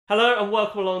Hello and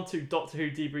welcome along to Doctor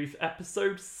Who Debrief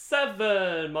episode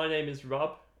 7. My name is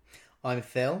Rob. I'm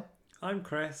Phil. I'm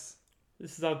Chris.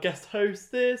 This is our guest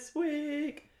host this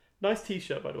week. Nice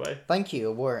t-shirt, by the way. Thank you,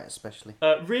 I wore it especially.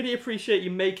 Really appreciate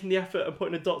you making the effort and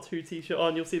putting a Doctor Who t-shirt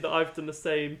on. You'll see that I've done the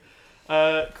same.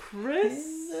 Chris?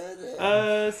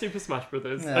 Super Smash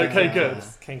Brothers. No, okay, no, good. no.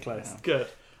 Came close. Good.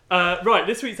 Right,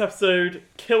 this week's episode,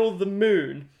 Kill the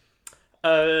Moon.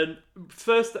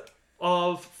 First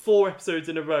of 4 episodes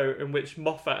in a row in which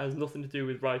Moffat has nothing to do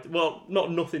with writing. Well,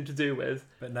 not nothing to do with.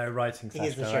 But no writing He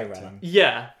is slash the directing. showrunner.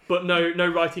 Yeah, but no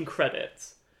writing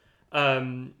credits,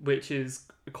 which is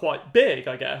quite big,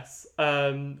 I guess.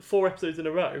 4 episodes in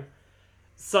a row.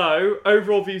 So,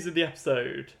 overall views of the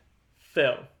episode.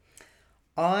 Phil.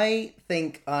 I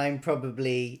think I'm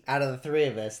probably, out of the three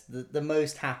of us, the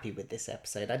most happy with this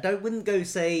episode. Wouldn't go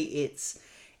say it's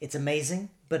amazing,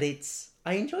 but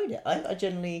I enjoyed it. I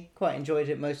generally quite enjoyed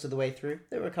it most of the way through.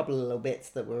 There were a couple of little bits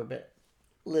that were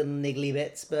little niggly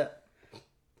bits, but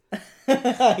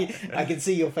I can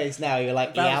see your face now. You're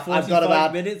like, yeah, I've got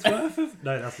about minutes worth of...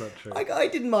 No, that's not true. I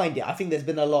didn't mind it. I think there's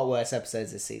been a lot worse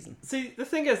episodes this season. See, the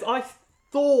thing is, I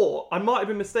thought, I might have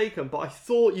been mistaken, but I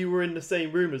thought you were in the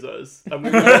same room as us, and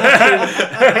we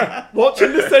were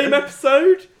watching the same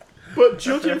episode. But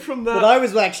judging from that... But I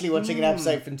was actually watching an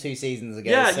episode from 2 seasons ago.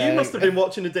 Yeah, so... you must have been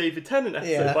watching a David Tennant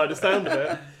episode Yeah. by the sound of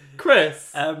it.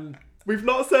 Chris, we've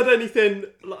not said anything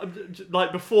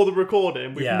like before the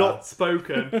recording. We've Yeah. not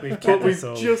spoken. We've kept but we've this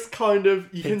all just kind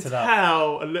of... You can picked it up.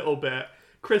 tell a little bit.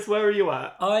 Chris, where are you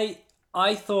at?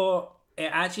 I thought it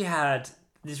actually had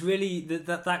this really...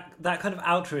 That kind of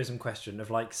altruism question of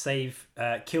like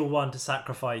kill one to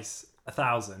sacrifice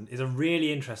 1,000 is a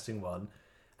really interesting one.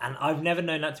 And I've never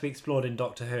known that to be explored in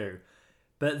Doctor Who.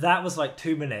 But that was like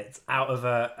 2 minutes out of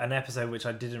an episode which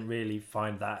I didn't really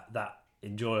find that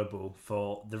enjoyable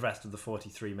for the rest of the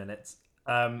 43 minutes.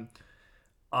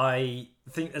 I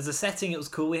think as a setting it was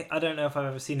cool. I don't know if I've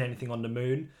ever seen anything on the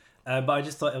moon, but I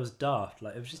just thought it was daft.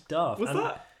 Like, it was just daft. Was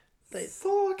that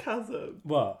sarcasm?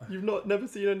 What? You've never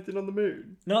seen anything on the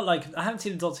moon? Not like... I haven't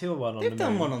seen a Doctor Who one on They've the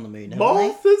done moon. one on the moon, haven't they?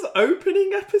 Martha's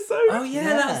opening episode? Oh yeah,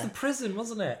 Yeah. that was the prison,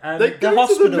 wasn't it? They go the to the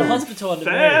hospital. moon on the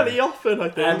fairly moon. often, I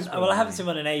think. Well, I haven't seen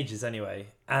one in ages anyway,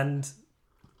 and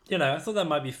I thought that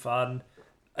might be fun.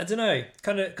 I don't know,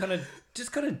 kind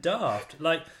of daft.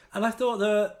 Like, and I thought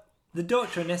the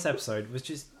Doctor in this episode was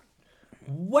just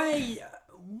way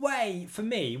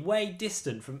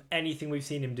distant from anything we've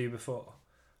seen him do before.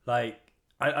 Like,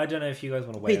 I don't know if you guys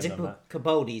want to weigh in on that.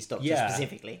 Capaldi's Doctor Yeah.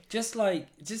 specifically. Just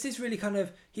this really kind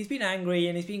of... He's been angry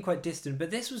and he's been quite distant, but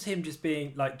this was him just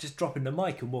being, like, just dropping the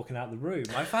mic and walking out the room.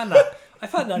 I found that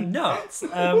nuts.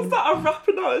 Was that a rap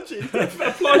analogy applied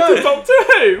to Doctor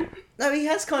Who? No, he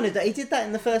has kind of... He did that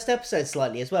in the first episode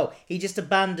slightly as well. He just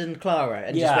abandoned Clara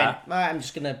and just Yeah. went, all right, I'm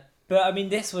just going to... But, I mean,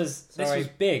 this was Sorry.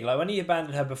 big. Like, when he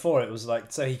abandoned her before, it was,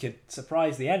 like, so he could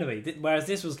surprise the enemy. Whereas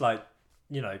this was, like,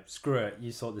 screw it, you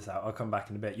sort this out, I'll come back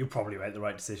in a bit. You'll probably make the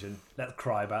right decision. Let's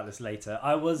cry about this later.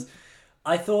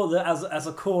 I thought that as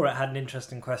a core it had an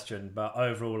interesting question, but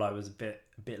overall I was a bit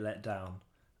let down.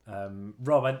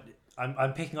 Rob,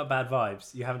 I'm picking up bad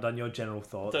vibes. You haven't done your general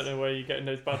thoughts. Don't know where you're getting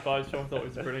those bad vibes from. I thought it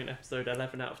was a brilliant episode.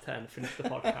 11 out of 10. Finish the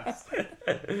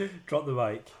podcast. Drop the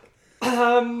mic.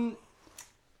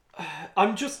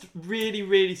 I'm just really,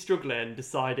 really struggling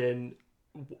deciding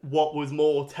what was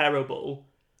more terrible.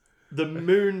 The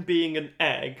moon being an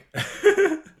egg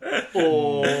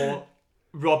or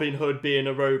Robin Hood being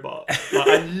a robot. Like,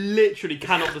 I literally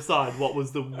cannot decide what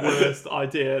was the worst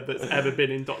idea that's ever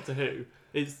been in Doctor Who.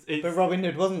 But Robin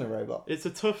Hood wasn't a robot. It's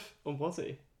a tough... Or was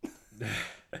he?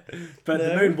 But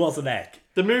the moon was an egg.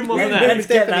 The moon was an The moon egg. was Let's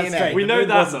get definitely that an egg. straight. We The know moon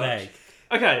that was an much. egg.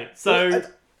 Okay, so...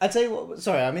 I tell you what...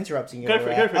 Sorry, I'm interrupting you. Go for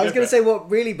it, I go was for going it. to say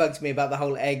what really bugs me about the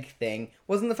whole egg thing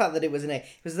wasn't the fact that it was an egg.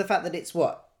 It was the fact that it's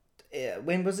what?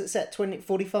 When was it set?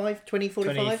 2045?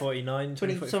 2045? 2049,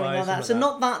 2045, something like that. So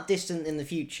not that distant in the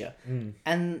future.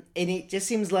 And it just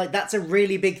seems like that's a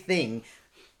really big thing.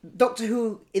 Doctor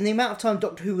Who, in the amount of time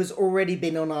Doctor Who has already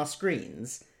been on our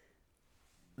screens,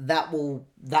 that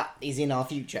is in our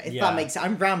future. If that makes sense.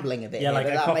 I'm rambling a bit here, like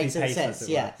but a that copy makes paste, sense. as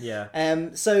it were. Yeah.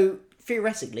 So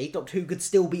theoretically, Doctor Who could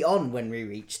still be on when we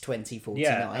reach 2049.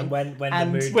 Yeah, and when the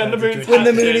And moon when the turns moon's into a when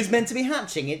the hatching. moon is meant to be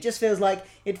hatching, it just feels like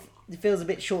it feels a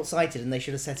bit short-sighted, and they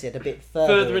should have set it a bit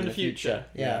further in the future.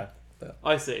 Yeah.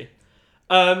 I see.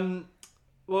 What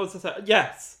was I saying?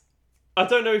 Yes. I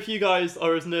don't know if you guys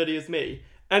are as nerdy as me.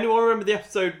 Anyone remember the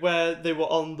episode where they were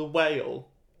on the whale?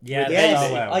 Yeah, the Yes,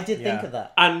 star whale. I did think of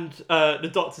that. And the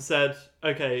doctor said,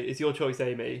 okay, it's your choice,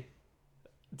 Amy.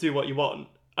 Do what you want.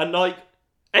 And, like,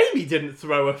 Amy didn't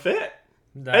throw a fit.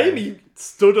 No. Amy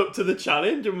stood up to the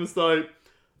challenge and was like,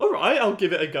 all right, I'll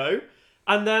give it a go.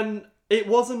 And then it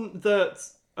wasn't that...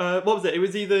 what was it? It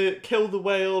was either kill the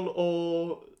whale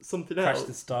or something Crash else.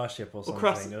 the starship or something.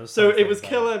 Crash. There was So it something was about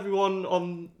kill it. everyone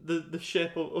on the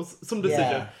ship or some decision.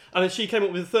 Yeah. And then she came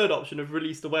up with a third option of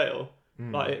release the whale.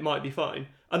 Like, it might be fine.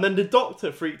 And then the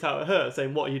doctor freaked out at her,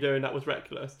 saying, what are you doing? That was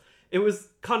reckless. It was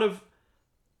kind of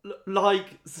like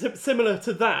similar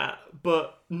to that,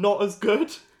 but not as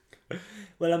good.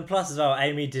 Well, and plus as well,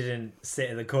 Amy didn't sit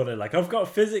in the corner like, I've got a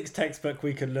physics textbook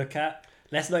we can look at.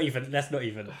 Let's not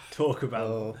even talk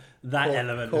about that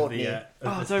element Courtney. of the.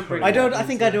 Oh, of the don't bring story. it I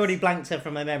think I'd already blanked her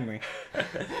from my memory.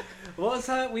 What's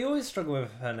her? We always struggle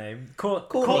with her name.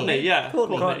 Courtney, yeah.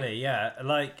 Courtney, yeah.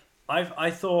 Like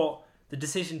I thought the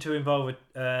decision to involve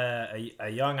a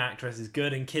young actress is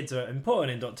good, and kids are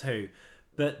important in Doctor Who.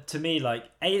 But to me, like,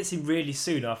 A, it seemed really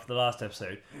soon after the last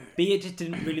episode. B, it just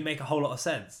didn't really make a whole lot of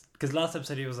sense. Because last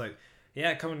episode he was like,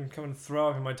 yeah, come and throw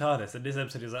up in my TARDIS. And this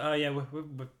episode he was like, oh yeah,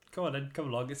 we're come on then, come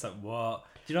along. It's like, what?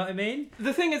 Do you know what I mean?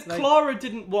 The thing is, Like- Clara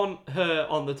didn't want her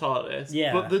on the TARDIS,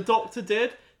 Yeah. but the Doctor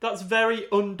did. That's very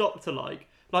un-Doctor-like.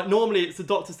 Like, normally it's the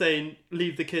Doctor saying,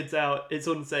 leave the kids out, it's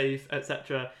unsafe,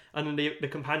 etc. And then the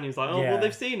companion's like, oh, Yeah. well,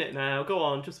 they've seen it now, go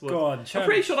on, just work. Go on, I'm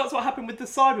pretty sure that's what happened with the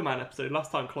Cyberman episode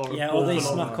last time Clara Yeah, brought or they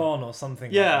along. snuck on or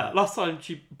something. Yeah, like last time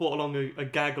she brought along a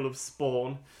gaggle of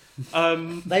spawn.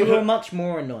 They were much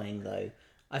more annoying, though.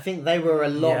 I think they were a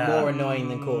lot Yeah. more annoying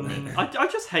than Courtney. I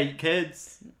just hate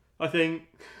kids, I think.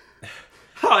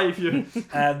 Hi, if you're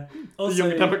that. the Also,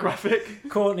 young demographic.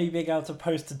 Courtney being able to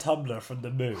post a Tumblr from the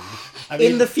moon. I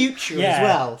In the future yeah. as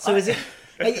well. So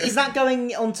is that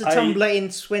going onto I- Tumblr in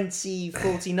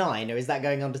 2049, or is that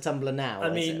going onto Tumblr now? I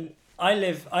or is it- mean, I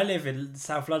live in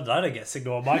South London. I don't get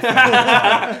signal on my phone.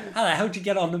 How the hell did you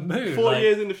get on the moon? 4 Like-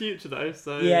 years in the future, though,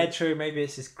 so Yeah, true. Maybe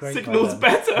it's just great. signal's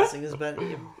better. Singers better.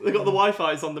 They got the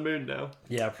Wi-Fi's on the moon now.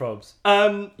 Yeah, probs.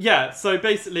 Yeah, so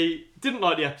basically, didn't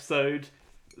like the episode.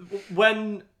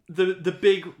 When the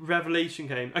big revelation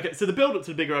came... Okay, so the build-up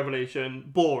to the big revelation,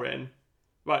 boring.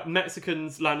 Right,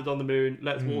 Mexicans landed on the moon,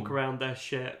 let's walk around their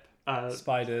ship.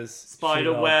 Spiders, Spider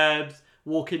She-Hulk. webs,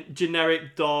 walking,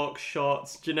 generic dark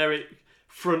shots, generic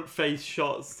front-face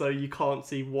shots so you can't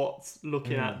see what's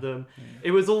looking at them.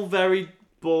 It was all very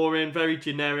boring, very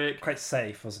generic. Quite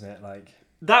safe, wasn't it? Like,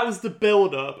 That was the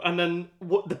build-up, and then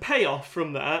what the payoff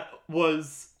from that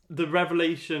was the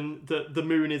revelation that the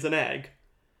moon is an egg.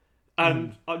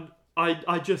 And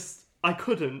I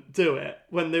couldn't do it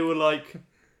when they were like,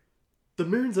 the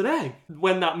moon's an egg.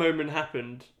 When that moment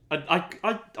happened, I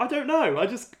don't know. I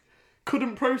just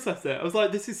couldn't process it. I was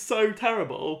like, this is so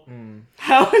terrible.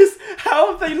 How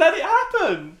have they let it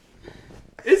happen?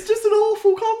 It's just an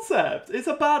awful concept. It's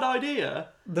a bad idea.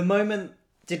 The moment,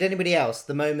 did anybody else,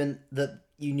 the moment that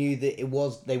you knew that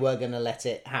they were going to let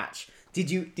it hatch,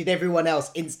 did everyone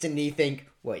else instantly think,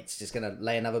 well, it's just going to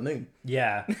lay another moon?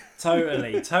 yeah,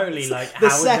 totally. Like, The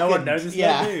how would no one second, notice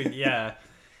yeah. the moon? Yeah.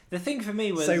 The thing for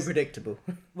me was So predictable.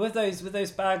 with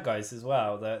those bad guys as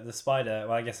well. The spider.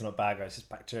 Well, I guess they're not bad guys, just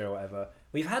bacteria or whatever.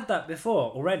 We've had that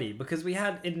before already because we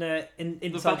had in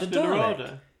Inside the Vashta Dalek.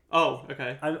 Nerada. Oh,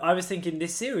 okay. I was thinking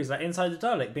this series, like Inside the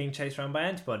Dalek, being chased around by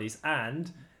antibodies,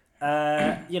 and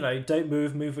don't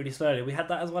move really slowly. We had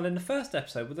that as well in the first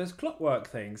episode with those clockwork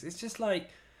things. It's just like,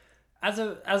 as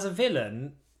a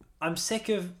villain, I'm sick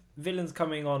of villains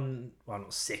coming on. Well, I'm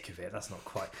not sick of it. That's not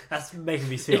quite. That's making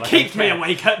me feel It like keeps I me care.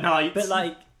 awake at night. But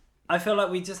like, I feel like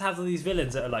we just have all these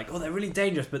villains that are like, oh, they're really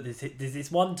dangerous, but there's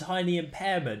this one tiny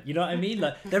impairment. You know what I mean?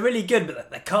 Like, they're really good,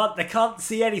 but they can't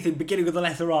see anything beginning with the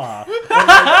letter R.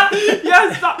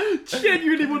 Yes, that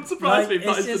genuinely wouldn't surprise Like, me if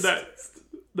that it's is the just-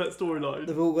 next storyline.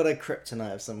 They've all got a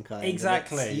kryptonite of some kind. and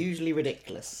Exactly. It's usually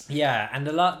ridiculous. Yeah, and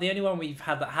the only one we've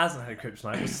had that hasn't had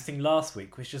kryptonite was this thing last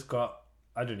week, which just got,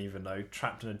 I don't even know,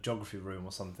 trapped in a geography room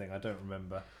or something. I don't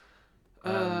remember.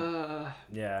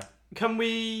 Yeah. Can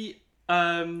we,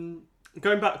 going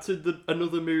back to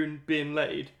another moon being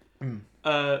laid,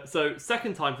 so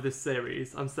second time for this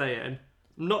series, I'm saying,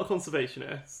 I'm not a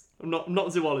conservationist, I'm not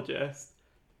a zoologist,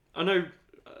 I know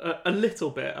a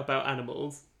little bit about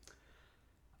animals.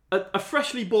 A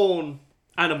freshly born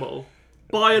animal,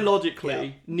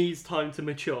 biologically, needs time to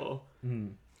mature.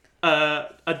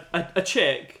 A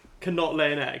chick cannot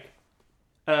lay an egg.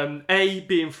 A,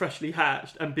 being freshly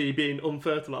hatched, and B, being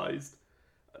unfertilized.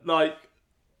 Like,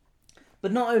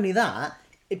 But not only that,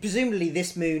 presumably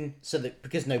this moon, so that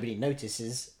because nobody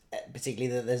notices,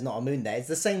 particularly that there's not a moon there, it's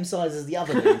the same size as the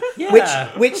other moon,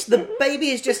 Yeah. which the baby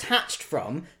is just hatched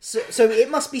from. So it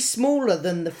must be smaller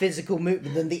than the physical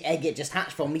moon, than the egg it just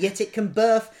hatched from. Yet it can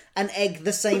birth an egg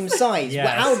the same size. Yes.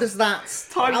 Well, how does that?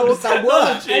 Time How Lord does that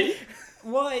work? technology.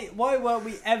 Why weren't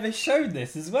we ever shown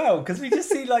this as well? Because we just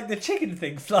see like the chicken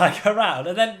thing flying around,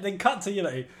 and then cut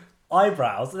to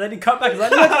eyebrows, and then you cut back. It's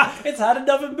like, look, it's had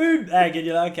another moon egg, and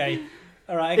you're like, okay,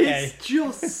 all right, okay. It's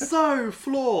just so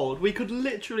flawed. We could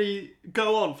literally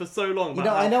go on for so long.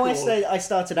 About I know. flawed. I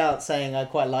started out saying I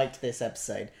quite liked this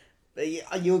episode. But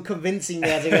you were convincing me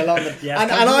as I go along, Yes, and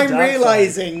come to the I'm dark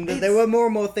realizing that there were more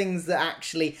and more things that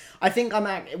actually. I think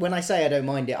when I say I don't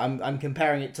mind it, I'm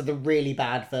comparing it to the really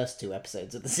bad first 2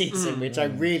 episodes of the season, which I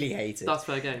really hated. That's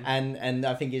fair game. And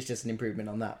I think it's just an improvement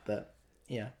on that. But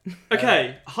yeah.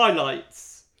 Okay,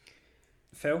 highlights.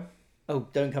 Phil, Oh,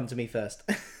 don't come to me first.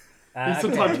 Need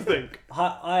some time to think.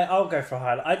 I'll go for a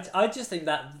highlight. I just think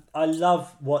that I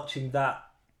love watching that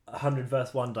 100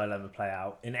 versus 1 dilemma play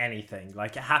out in anything.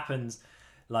 Like it happens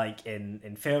like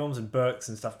in films and books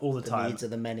and stuff all the The time. needs of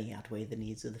the many outweigh the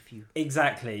needs of the few.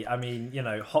 Exactly. I mean,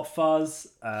 Hot Fuzz,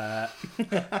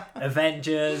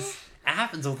 Avengers. It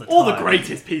happens all the time. All the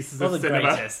greatest pieces All of the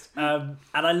cinema. greatest. And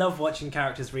I love watching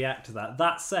characters react to that.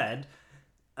 That said,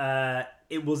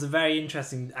 it was a very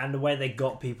interesting, and the way they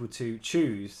got people to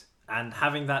choose, and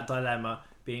having that dilemma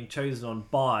being chosen on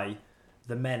by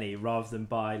the many rather than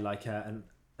by like an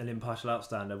impartial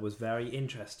outstander was very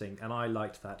interesting, and I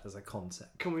liked that as a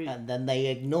concept. Can we And then they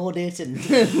ignored it and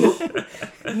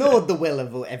ignored the will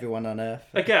of everyone on Earth.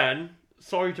 again?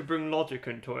 Sorry to bring logic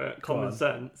into it. Common on.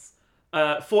 sense.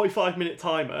 45-minute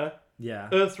timer. Yeah.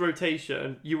 Earth's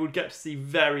rotation. You would get to see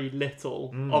very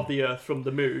little of the Earth from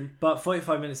the moon. But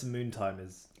 45 minutes of moon time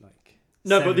is like...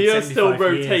 No, but the Earth still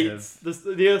 75 years rotates.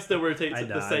 The Earth still rotates I at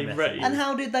know, the I'm same messing rate. with And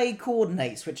how did they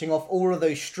coordinate switching off all of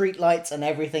those street lights and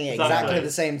everything at Exactly. exactly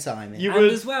the same time? You And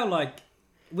would. as well, like,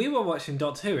 we were watching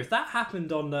Doctor Who. If that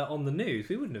happened on the news,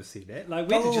 we wouldn't have seen it. Like,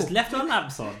 we'd have just left our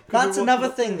lamps on. That's we watch another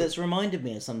the- thing that's reminded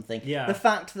me of something. Yeah. The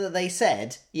fact that they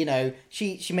said,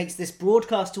 she makes this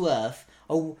broadcast to Earth,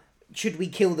 oh, should we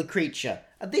kill the creature?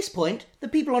 At this point, the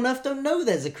people on Earth don't know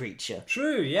there's a creature.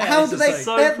 True, yeah. How it's do just they... like-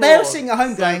 So they're flawed. sitting at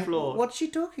home So going, flawed. what's she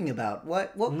talking about?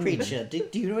 What creature? Do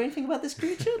you know anything about this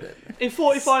creature? In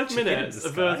 45 Chicken in minutes the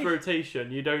of sky. Earth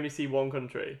rotation, you'd only see one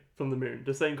country from the moon,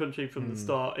 the same country from the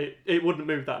start. It wouldn't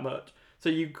move that much, so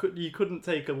you couldn't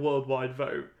take a worldwide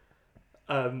vote,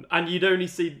 and you'd only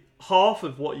see half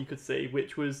of what you could see,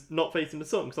 which was not facing the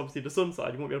sun, because obviously the sun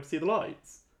side you won't be able to see the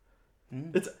lights.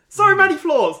 It's so many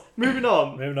flaws. Moving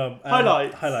on. Moving on.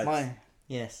 Highlights.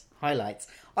 Yes, highlights.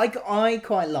 I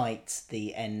quite liked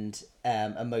the end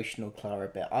emotional Clara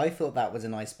bit. I thought that was a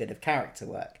nice bit of character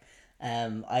work.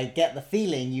 I get the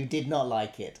feeling you did not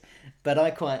like it, but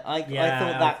I thought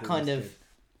that kind it was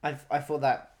of I thought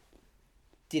that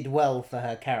did well for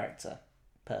her character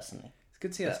personally. It's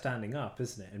good to see her standing up,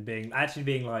 isn't it? And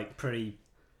being like pretty...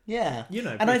 Yeah, You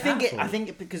know, and I pretty think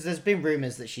powerful. because there's been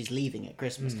rumours that she's leaving at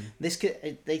Christmas.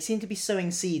 They seem to be sowing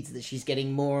seeds that she's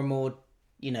getting more and more,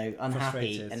 unhappy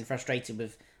Frustrated. and frustrated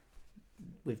with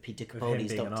Peter him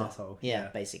Capaldi's being an Doctor. arsehole, Yeah, yeah.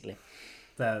 basically.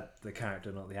 The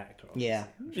character, not the actor. Obviously. Yeah.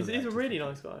 I'm sure the He's a actor's really good.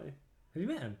 nice guy. Have you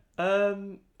met him?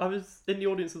 I was in the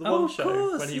audience of the Oh, One of Show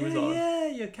course. when he yeah, was on. Yeah,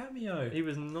 your cameo. He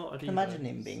was not a diva. Imagine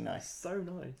him being nice. So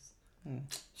nice.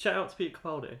 Shout out to Peter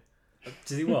Capaldi.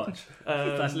 Does he watch?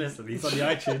 That's listen. He's on the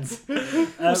iTunes.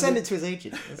 We'll send it to his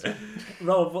agent. That's right.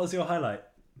 Rob, what was your highlight?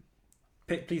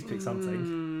 Please pick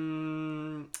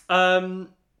something. No,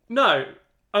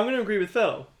 I'm going to agree with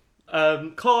Phil.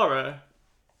 Clara,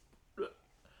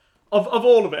 of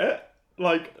all of it,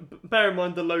 like, bear in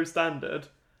mind the low standard.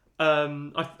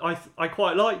 I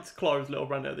quite liked Clara's little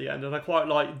run at the end, and I quite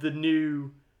liked the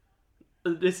new.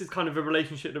 This is kind of a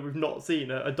relationship that we've not seen,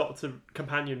 a doctor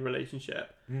companion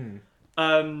relationship.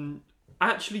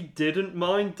 Actually didn't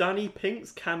mind Danny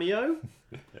Pink's cameo.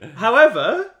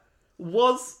 However,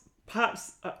 was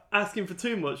perhaps asking for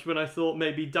too much when I thought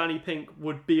maybe Danny Pink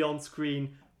would be on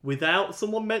screen without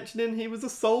someone mentioning he was a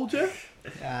soldier.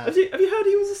 Have you heard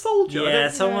he was a soldier? Yeah,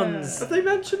 someone's... Have they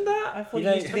mentioned that? I thought You he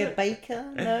know- used to be a baker.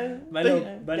 No, My No,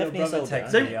 little definitely a brother soldier.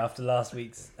 texted me after last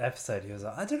week's episode. He was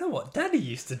like, I don't know what Danny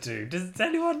used to do. Does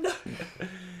anyone know?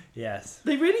 Yes.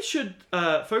 They really should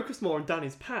focus more on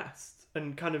Danny's past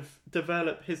and kind of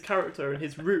develop his character and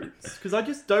his roots, because I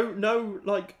just don't know,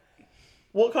 like,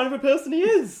 what kind of a person he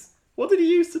is. What did he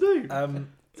used to do?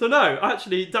 So no,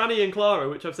 actually, Danny and Clara,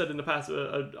 which I've said in the past,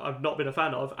 I've not been a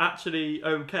fan of. Actually,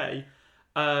 okay,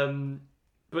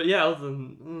 but yeah, other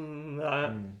than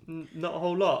not a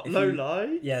whole lot. If Low you-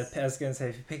 lie. Yeah, I was going to say,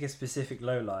 if you pick a specific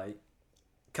low light,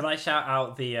 can I shout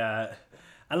out the?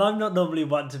 And I'm not normally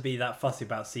one to be that fussy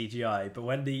about CGI, but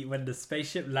when the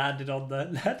spaceship landed on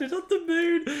the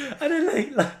moon, and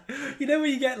then like you know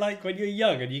when you get like when you're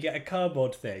young and you get a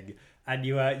cardboard thing and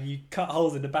you cut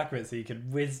holes in the back of it so you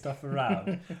can whiz stuff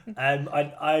around.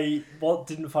 I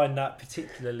didn't find that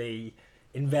particularly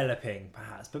enveloping,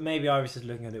 perhaps, but maybe I was just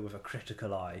looking at it with a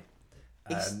critical eye.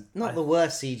 It's not the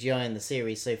worst CGI in the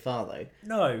series so far, though.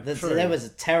 No, There was a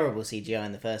terrible CGI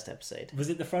in the first episode. Was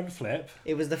it the front flip?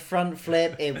 It was the front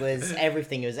flip. It was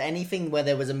everything. It was anything where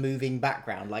there was a moving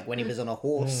background, like when he was on a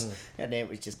horse, and it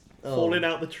was just falling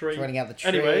out the tree. Running out the tree.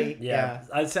 Anyway, yeah.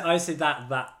 I'd say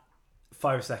that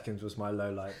 5 seconds was my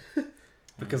low light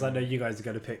because I know you guys are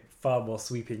going to pick far more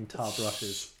sweeping tar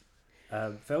brushes.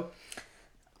 Phil?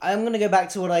 I'm going to go back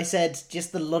to what I said,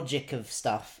 just the logic of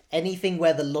stuff. Anything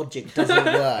where the logic doesn't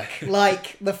work.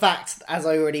 Like the fact, as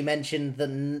I already mentioned,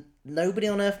 that nobody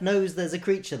on Earth knows there's a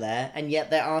creature there, and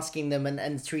yet they're asking them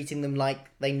and treating them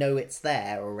like they know it's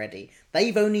there already.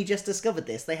 They've only just discovered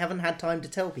this. They haven't had time to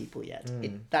tell people yet.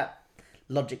 That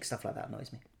logic stuff like that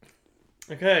annoys me.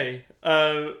 Okay,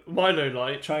 my low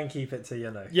light. Try and keep it to, you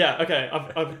know. Yeah, okay,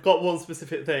 I've got one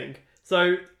specific thing.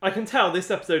 So I can tell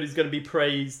this episode is going to be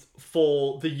praised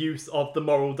for the use of the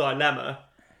moral dilemma,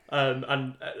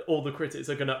 and all the critics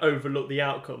are going to overlook the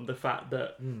outcome, the fact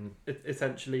that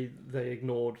essentially they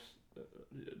ignored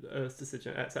Earth's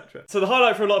decision, etc. So the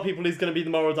highlight for a lot of people is going to be the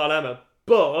moral dilemma.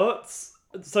 But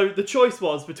so the choice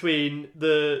was between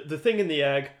the thing in the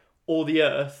egg or the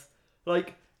Earth.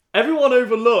 Like, everyone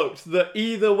overlooked that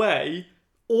either way,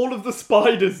 all of the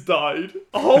spiders died.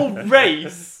 A whole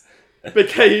race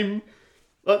became...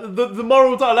 the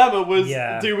moral dilemma was,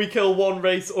 do we kill one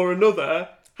race or another?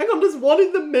 Hang on, there's one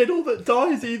in the middle that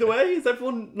dies either way. Is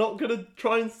everyone not going to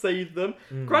try and save them?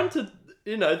 Granted,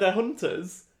 they're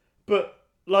hunters, but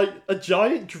like a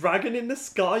giant dragon in the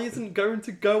sky isn't going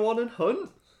to go on and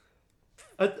hunt.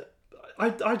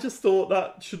 I just thought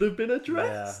that should have been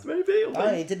addressed, maybe.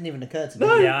 It didn't even occur to me.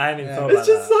 No, Yeah, I hadn't even thought it's about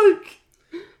just that. like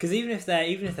Because even if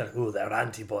they're they're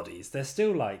antibodies, they're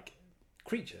still like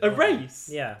creatures. a aren't they? race.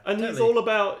 Yeah, And totally. it's all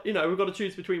about, we've got to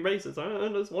choose between races.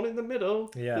 And there's one in the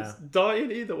middle. Yeah. It's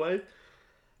dying either way.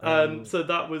 So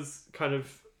that was kind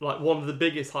of like one of the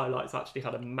biggest highlights, actually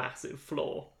had a massive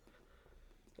flaw.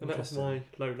 And that was my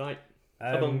low light,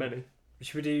 among many.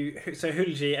 Should we do... So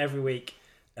Huluji every week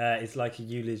is like a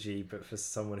eulogy, but for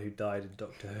someone who died in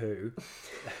Doctor Who.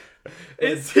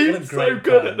 It seemed so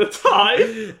good at the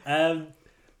time.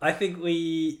 I think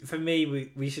we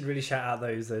should really shout out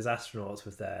those astronauts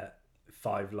with their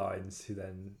 5 lines who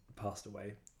then passed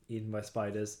away. Eaten by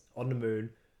spiders, on the moon,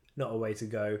 not a way to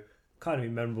go. Kind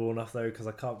of memorable enough though, because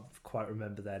I can't quite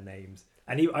remember their names.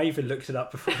 And I even looked it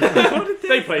up before.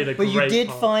 They played a But great you did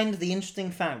part. find the interesting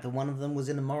fact that one of them was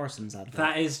in a Morrison's advert.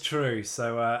 That is true.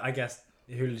 So I guess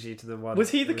eulogy to the one.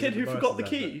 Was he the kid who in forgot the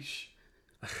Morrison's quiche?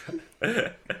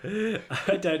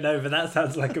 I don't know, but that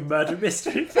sounds like a murder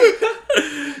mystery.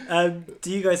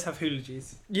 Do you guys have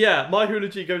eulogies? Yeah, my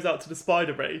eulogy goes out to the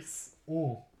spider race.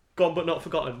 Ooh. Gone but not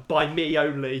forgotten. By me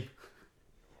only.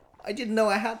 I didn't know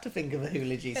I had to think of a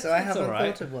eulogy, so I That's haven't all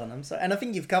right. thought of one. I'm sorry. And I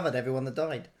think you've covered everyone that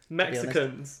died.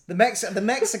 Mexicans. The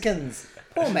Mexicans.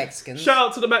 Poor Mexicans. Shout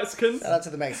out to the Mexicans. Shout out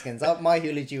to the Mexicans. My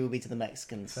eulogy will be to the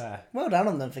Mexicans. Fair. Well done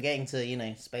on them for getting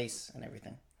to, space and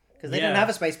everything. Because they Yeah. don't have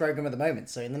a space program at the moment,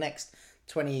 so in the next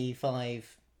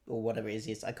 25 or whatever it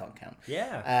is, I can't count.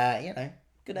 Yeah.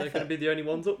 Good They're effort. going to be the only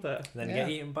ones up there. Then Yeah. get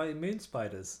eaten by moon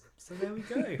spiders. So there we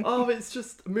go. Oh, it's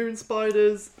just moon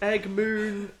spiders, egg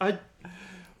moon.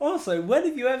 Also, when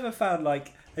have you ever found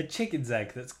like a chicken's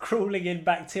egg that's crawling in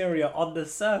bacteria on the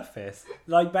surface?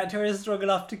 Like bacteria strong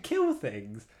enough to kill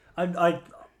things.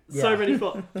 So many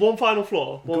flaws. One final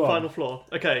flaw. Go on. Flaw.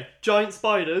 Okay, giant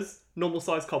spiders, normal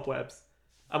sized cobwebs.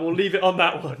 And we'll leave it on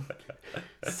that one.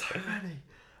 So many.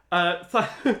 But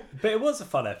it was a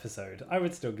fun episode. I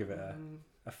would still give it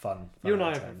a fun. You and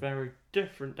I out have of a 10. very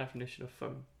different definition of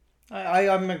fun.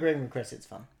 I'm agreeing with Chris, it's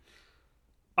fun.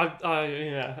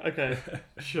 Yeah, okay,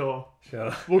 sure.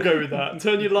 Sure. We'll go with that.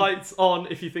 Turn your lights on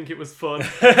if you think it was fun.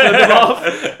 Turn them off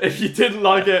if you didn't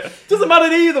like it. Doesn't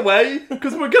matter either way,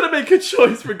 because we're going to make a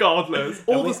choice regardless.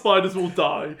 All the spiders will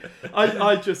die.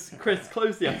 Chris,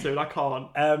 close the episode. I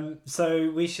can't.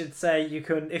 So we should say you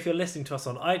can, if you're listening to us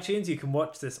on iTunes, you can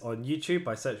watch this on YouTube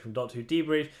by searching for Doctor Who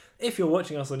Debrief. If you're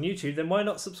watching us on YouTube, then why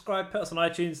not subscribe? Put us on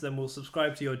iTunes, then we'll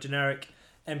subscribe to your generic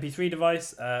MP3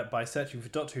 device by searching for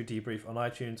Doctor Who Debrief on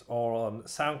iTunes or on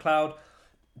SoundCloud.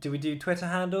 Do we do Twitter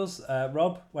handles?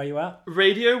 Rob, where you at?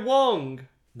 Radio Wong.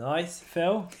 Nice.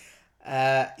 Phil?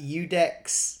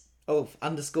 Udex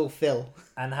 _Phil.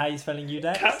 And how are you spelling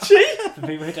Udex? Catchy. For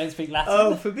people who don't speak Latin.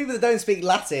 Oh, for people that don't speak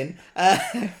Latin,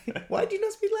 why do you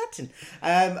not speak Latin?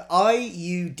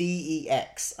 IUDEX_Phil.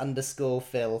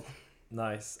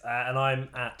 Nice. And I'm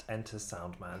at Enter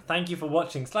Soundman. Thank you for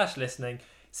watching / listening.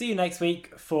 See you next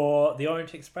week for the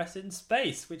Orient Express in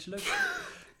space, which looks...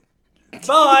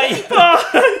 Bye!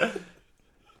 Bye!